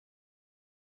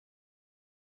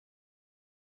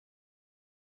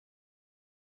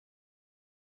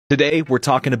Today, we're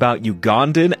talking about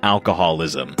Ugandan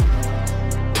alcoholism.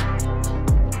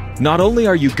 Not only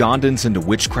are Ugandans into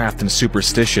witchcraft and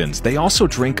superstitions, they also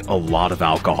drink a lot of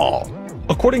alcohol.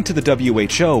 According to the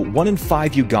WHO, 1 in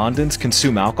 5 Ugandans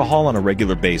consume alcohol on a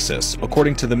regular basis.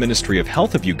 According to the Ministry of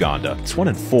Health of Uganda, it's 1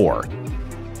 in 4.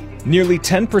 Nearly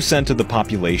 10% of the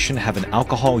population have an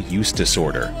alcohol use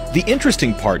disorder. The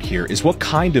interesting part here is what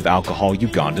kind of alcohol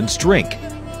Ugandans drink.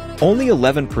 Only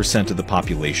 11% of the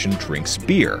population drinks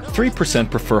beer,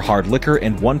 3% prefer hard liquor,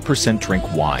 and 1% drink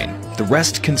wine. The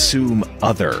rest consume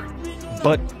other.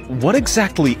 But what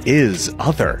exactly is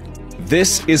other?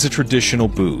 This is a traditional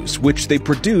booze, which they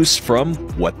produce from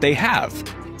what they have.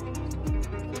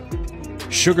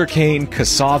 Sugarcane,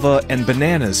 cassava, and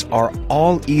bananas are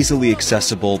all easily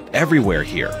accessible everywhere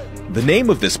here. The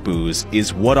name of this booze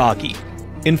is waragi.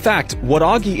 In fact,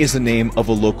 waragi is the name of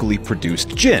a locally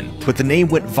produced gin, but the name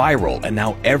went viral and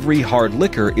now every hard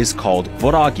liquor is called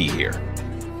waragi here.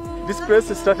 This place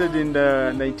started in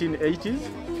the 1980s.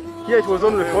 Here it was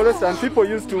only forest and people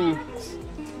used to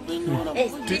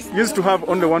have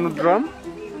only one drum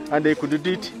and they could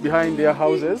do it behind their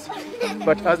houses.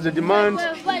 But as the demand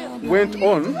went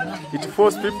on, it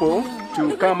forced people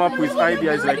to come up with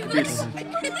ideas like this.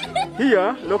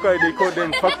 Here, locally they call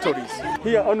them factories.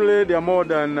 Here only there are more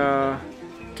than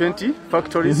 20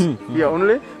 factories here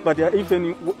only, but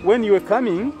even when you were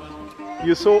coming,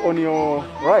 you saw on your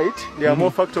right, there are more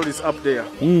factories up there.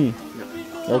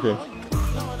 Okay.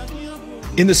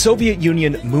 In the Soviet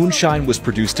Union, moonshine was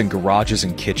produced in garages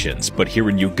and kitchens, but here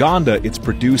in Uganda, it's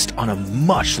produced on a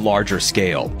much larger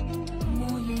scale.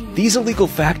 These illegal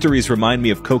factories remind me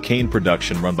of cocaine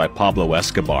production run by Pablo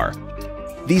Escobar.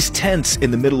 These tents in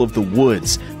the middle of the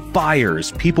woods,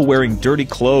 fires, people wearing dirty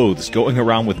clothes, going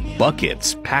around with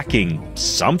buckets, packing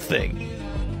something.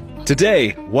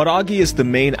 Today, waragi is the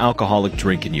main alcoholic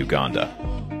drink in Uganda.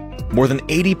 More than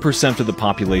 80% of the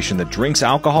population that drinks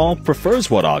alcohol prefers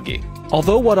waragi.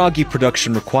 Although waragi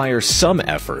production requires some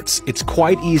efforts, it's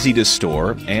quite easy to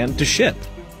store and to ship.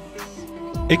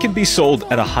 It can be sold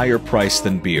at a higher price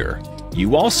than beer.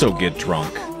 You also get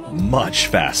drunk much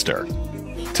faster.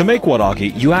 To make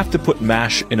waragi, you have to put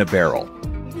mash in a barrel.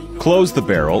 Close the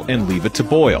barrel and leave it to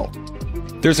boil.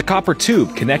 There's a copper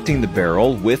tube connecting the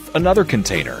barrel with another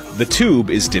container. The tube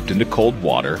is dipped into cold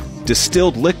water.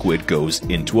 Distilled liquid goes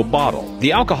into a bottle.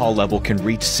 The alcohol level can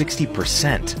reach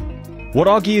 60%.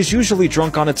 Waragi is usually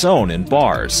drunk on its own in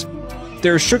bars.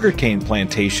 There are sugarcane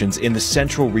plantations in the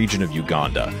central region of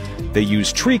Uganda. They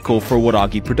use treacle for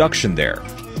waragi production there.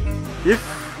 If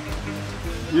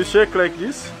you shake like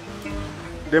this,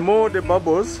 the more the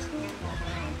bubbles,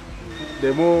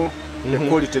 the more the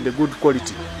quality, the good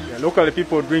quality. Yeah, locally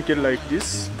people drink it like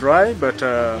this, dry, but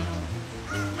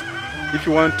if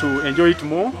you want to enjoy it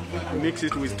more, you mix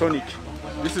it with tonic.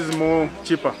 This is more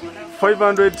cheaper.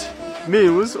 500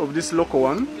 mils of this local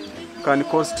one can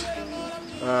cost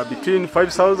between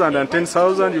 5,000 and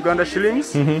 10,000 Uganda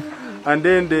shillings. And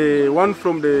then the one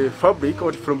from the fabric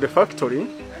or from the factory,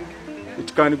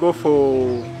 it can go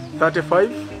for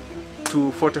 35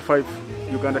 to 45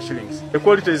 Uganda shillings. The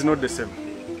quality is not the same.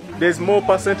 There's more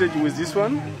percentage with this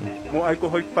one, more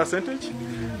alcoholic percentage.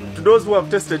 To those who have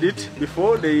tested it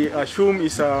before, they assume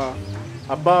it's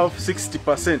above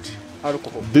 60%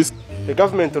 alcohol. The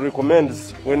government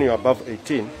recommends when you're above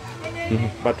 18,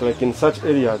 but like in such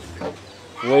areas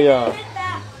where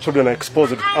children are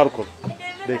exposed to alcohol,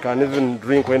 they can even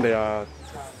drink when they are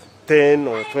 10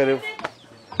 or 12,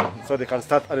 so they can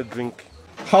start early drink.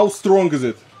 How strong is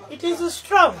it? It is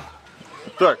strong.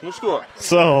 Так, ну что?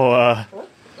 So,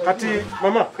 Kati,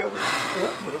 mama.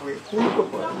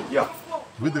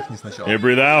 Выдохни сначала. here,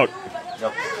 breathe out.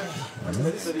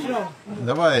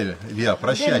 Давай, Илья,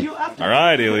 прощай. All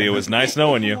right, Ilya, it was nice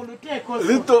knowing you.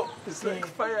 Little, it's like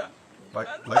fire.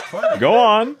 Like fire. Go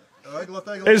on. Давай,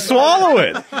 глотай, глотай. And swallow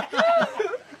it.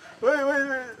 Wait.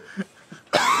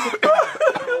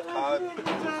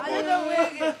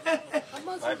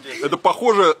 Это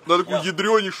похоже на такую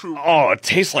ядренейшую. Oh, it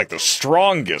tastes like the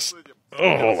strongest.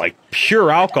 Oh, like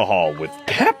pure alcohol with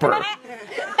pepper.